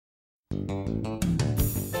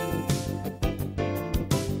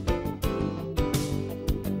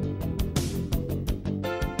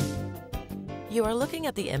You are looking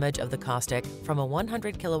at the image of the caustic from a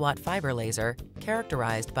 100 kilowatt fiber laser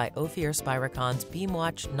characterized by Ophir Spiracon's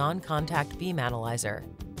BeamWatch non-contact beam analyzer.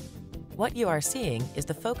 What you are seeing is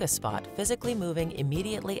the focus spot physically moving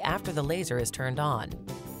immediately after the laser is turned on.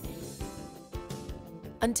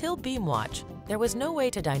 Until BeamWatch, there was no way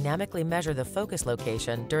to dynamically measure the focus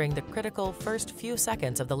location during the critical first few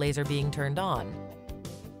seconds of the laser being turned on.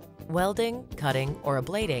 Welding, cutting, or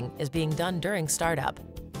ablating is being done during startup,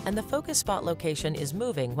 and the focus spot location is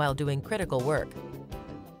moving while doing critical work.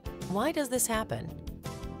 Why does this happen?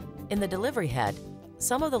 In the delivery head,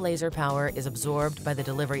 some of the laser power is absorbed by the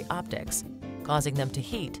delivery optics, causing them to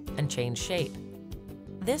heat and change shape.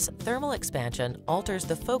 This thermal expansion alters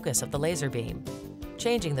the focus of the laser beam,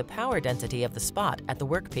 changing the power density of the spot at the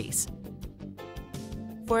workpiece.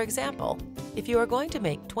 For example, if you are going to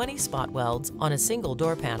make 20 spot welds on a single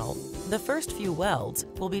door panel, the first few welds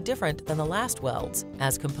will be different than the last welds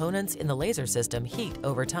as components in the laser system heat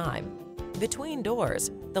over time. Between doors,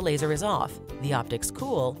 the laser is off, the optics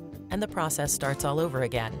cool, and the process starts all over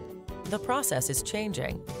again. The process is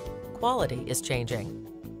changing. Quality is changing.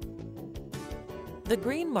 The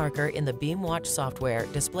green marker in the BeamWatch software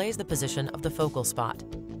displays the position of the focal spot.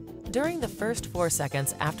 During the first 4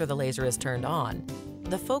 seconds after the laser is turned on,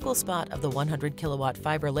 the focal spot of the 100 kilowatt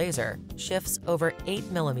fiber laser shifts over 8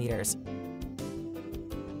 millimeters.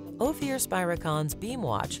 Ophir Spiracon's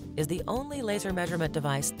BeamWatch is the only laser measurement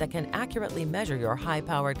device that can accurately measure your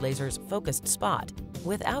high-powered laser's focused spot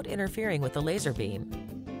without interfering with the laser beam.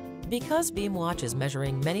 Because BeamWatch is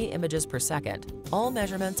measuring many images per second, all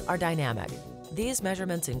measurements are dynamic. These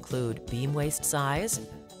measurements include beam waist size,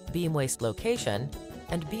 beam waist location,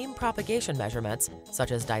 and beam propagation measurements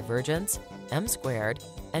such as divergence, m-squared,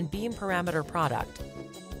 and beam parameter product.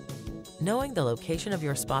 Knowing the location of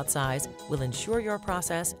your spot size will ensure your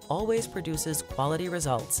process always produces quality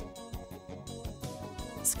results.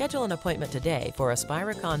 Schedule an appointment today for a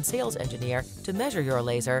Spiracon sales engineer to measure your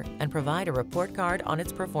laser and provide a report card on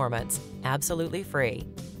its performance, absolutely free.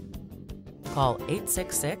 Call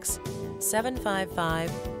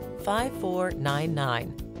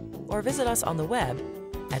 866-755-5499 or visit us on the web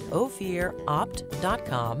at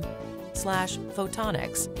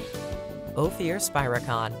ophiropt.com/photonics. Ophir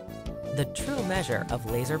Spiracon, the true measure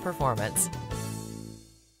of laser performance.